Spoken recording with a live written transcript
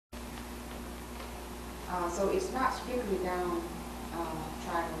So it's not strictly down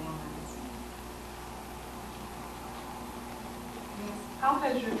tribal lines. Yes. How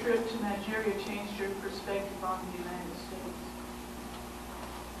has your trip to Nigeria changed your perspective on the United States?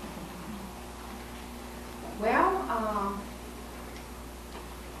 Well,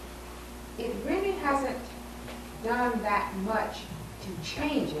 it really hasn't done that much to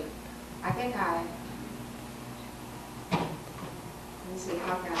change it. I think let me see,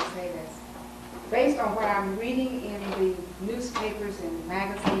 how can I say this? Based on what I'm reading in the newspapers and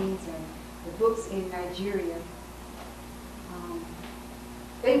magazines and the books in Nigeria,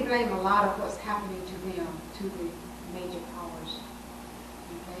 they blame a lot of what's happening to them, to the major powers.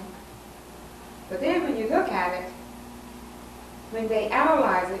 Okay? But then when you look at it, when they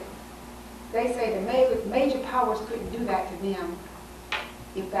analyze it, they say the major powers couldn't do that to them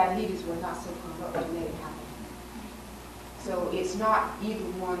if their leaders were not so corrupt to let it happen. So it's not either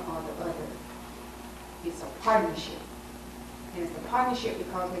one or the other. It's a partnership. And it's a partnership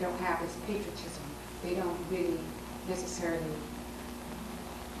because they don't have this patriotism. They don't really necessarily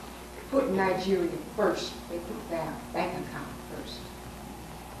put Nigeria first. They put their bank account first.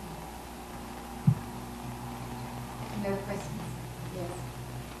 Any other questions? Yes.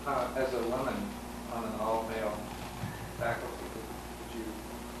 As a woman on an all-male faculty, did you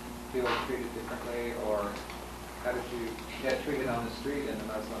feel treated differently, or how did you get treated on the street in the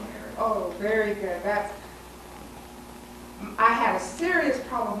Muslim area? Oh, very good. I had a serious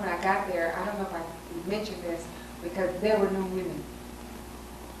problem when I got there. I don't know if I mentioned this, because there were no women.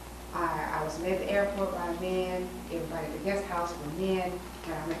 I was met at the airport by a man. Everybody at the guest house were men.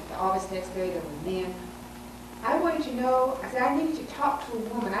 When I went to the office next day, there were men. I wanted to know, I said, I needed to talk to a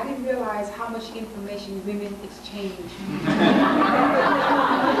woman. I didn't realize how much information women exchange.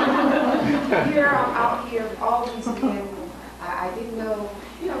 Here, I'm out here with all these men. I didn't know,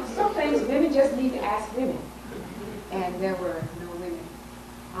 some things women just need to ask women. And there were no women.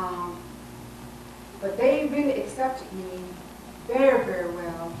 But they really accepted me very, very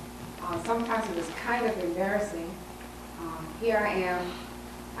well. Sometimes it was kind of embarrassing. Here I am,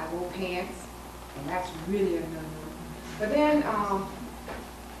 I wore pants, and that's really a no-no. But then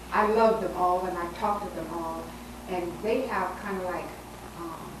I loved them all, and I talked to them all, and they have kind of like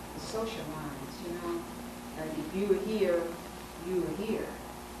social lines, And if you were here, you were here.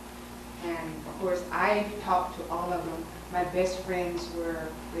 And of course, I talked to all of them. My best friends were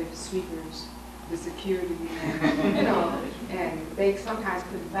the sweepers, the security men, and they sometimes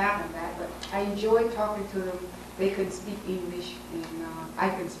couldn't fathom that, but I enjoyed talking to them. They couldn't speak English, and I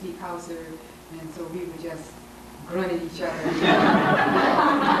couldn't speak Hausa, and so we were just grunting each other.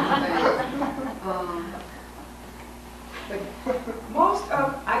 But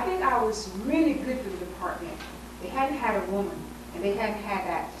I think I was really good for the department. They hadn't had a woman, and they hadn't had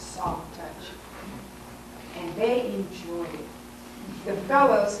that soft touch, and they enjoyed it. The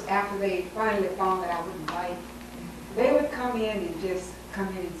fellows, after they finally found that I wouldn't bite, they would come in and just come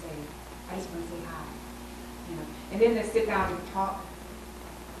in and say, I just want to say hi. And then they sit down and talk.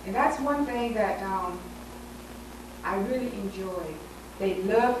 And that's one thing that I really enjoyed. They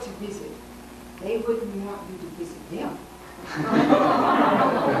love to visit. They wouldn't want you to visit them.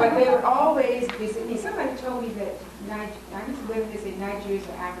 But they would always visit me. Somebody told me that I used to live in this in Nigerians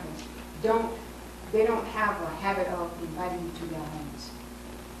or Africans. They don't have a habit of inviting you to their homes.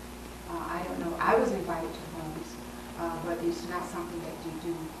 I don't know. I was invited to homes, but it's not something that you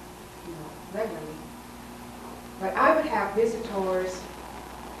do, regularly. But I would have visitors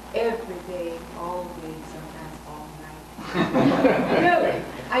every day, all day, sometimes all night. Really,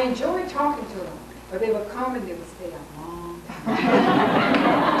 I enjoyed talking to them, but they would come and they would stay a long time.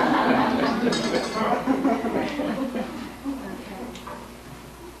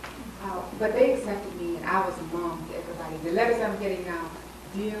 But they accepted me, and I was a mom to everybody. The letters I'm getting now,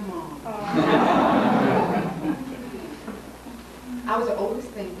 dear mom. I was the oldest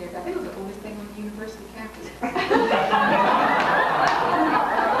thing there. I think it was the oldest thing on the university campus.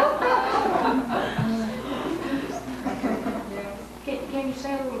 Can you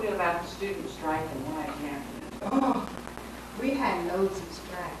say a little bit about the student strike and why it happened? Oh, we had loads of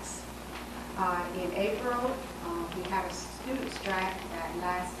strikes. In April, we had a student strike that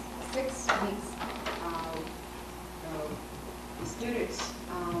lasted 6 weeks. The students,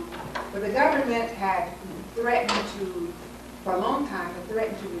 but the government had threatened to, for a long time, had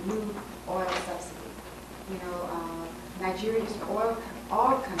threatened to remove oil subsidy. Nigeria is an oil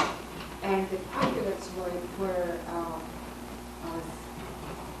country, and the populace were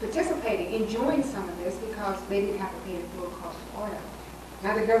participating, enjoying some of this because they didn't have to pay the full cost of oil.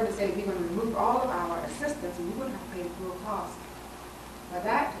 Now the government said we're going to remove all of our assistance and we wouldn't have to pay the full cost. But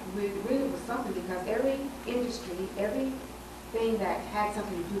that really was something because every industry, everything that had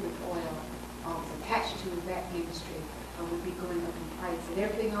something to do with oil was attached to that industry would be going up in price. And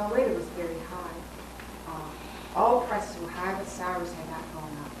everything already was very high. All prices were high, but salaries had not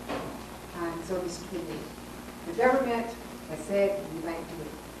gone up. And so the government has said, we'd like to do it.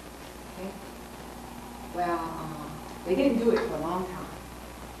 Okay? Well, they didn't do it for a long time.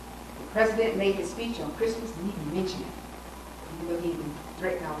 The president made his speech on Christmas and he didn't mention it. Even though he even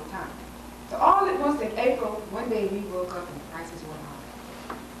threatened all the time. So all at once in April, one day we woke up and the prices were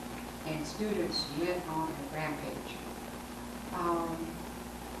high. And students went on a rampage.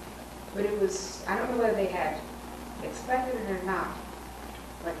 But it was, I don't know whether they had expected it or not,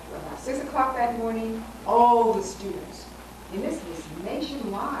 but about 6 o'clock that morning, all the students, and this was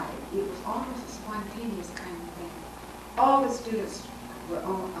nationwide, it was almost a spontaneous kind of thing. All the students were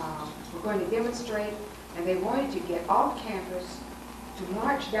going to demonstrate, and they wanted to get off campus to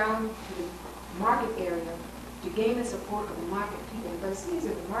march down to the market area to gain the support of the market people. But it seems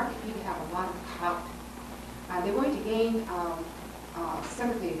that the market people have a lot of clout. They wanted to gain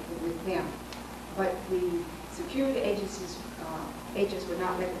sympathy with them, but the security agents would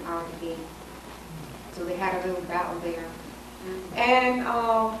not let them out of the gate. So they had a little battle there. And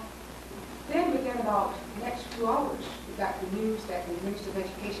then within about the next 2 hours, we got the news that the Minister of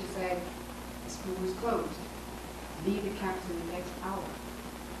Education said the school was closed. Leave the campus in the next hour.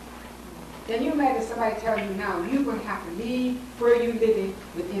 Then you imagine somebody telling you now, you're going to have to leave where you're living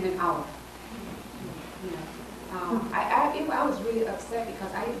within an hour. You know, I was really upset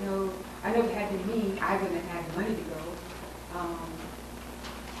because I didn't know, I know if it had been me, I wouldn't have had the money to go.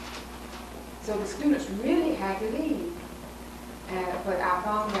 So the students really had to leave. But I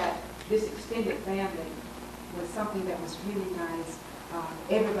found that this extended family was something that was really nice.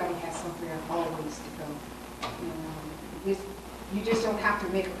 Everybody has somewhere always to go. You just don't have to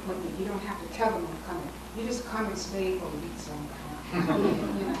make an appointment. You don't have to tell them I'm coming. You just come and stay for a week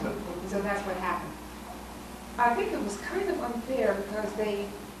sometime. So that's what happened. I think it was kind of unfair because they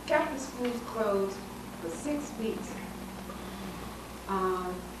kept the schools closed for 6 weeks.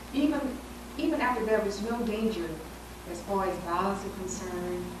 Even after there was no danger as far as violence is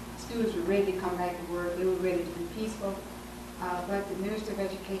concerned, students were ready to come back to work. They were ready to be peaceful. But the Minister of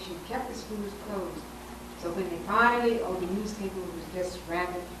Education kept the schools closed. So when they finally, the newspaper was just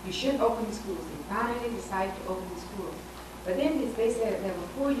rampant, you shouldn't open the schools. They finally decided to open the schools. But then they said that there were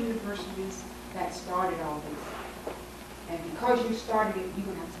 4 universities that started all this. And because you started it, you're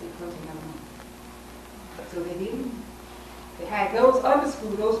going to have to stay closed another month. So they didn't. They had those other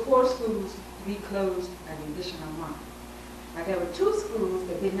schools, those 4 schools, to be closed an additional month. Now there were 2 schools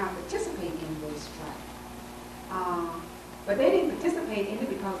that did not participate in this strike. But they didn't participate in it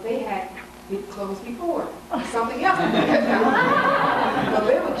because they had been closed before. Something else. So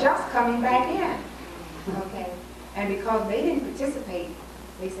they were just coming back in. Okay. And because they didn't participate,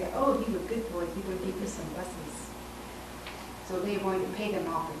 they said, oh, you were good boys, we're going to give you some buses. So they were going to pay them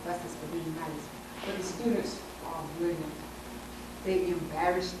off with buses for being nice. But the students are brilliant. They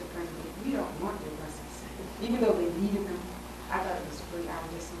embarrassed the principal. We don't want your buses. Even though they needed them, I thought it was great. I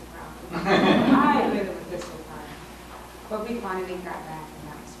was just so proud. I really was just so proud. But we finally got back and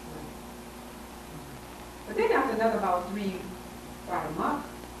that was great. But then after about a month,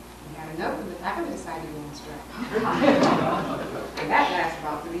 we had another one. The faculty decided to go on strike. And that lasted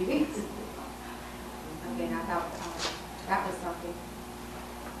about 3 weeks. And then I thought that was something.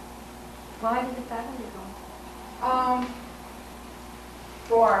 Why did the faculty go?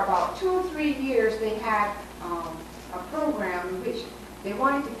 For about 2 or 3 years, they had a program in which they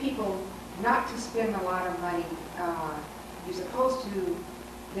wanted the people not to spend a lot of money. You're supposed to,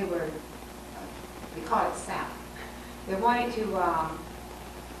 they call it Sept. They wanted to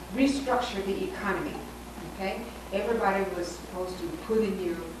restructure the economy, okay? Everybody was supposed to put in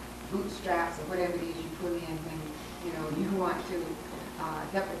your bootstraps or whatever it is you put in when, you want to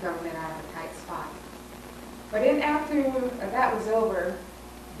help the government out of a tight spot. But then after that was over,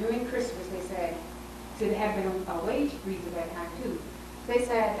 during Christmas, they said, so there had been a wage freeze at that time too. They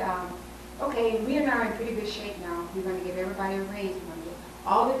said, okay, we are now in pretty good shape now. We're going to give everybody a raise. We're going to give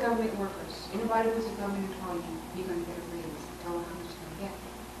all the government workers, anybody who's a government employee, you're going to get a raise. Tell them how much you're going to get.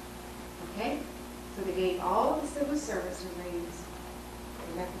 Okay? So they gave all the civil servants a raise.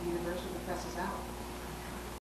 They left the university professors out.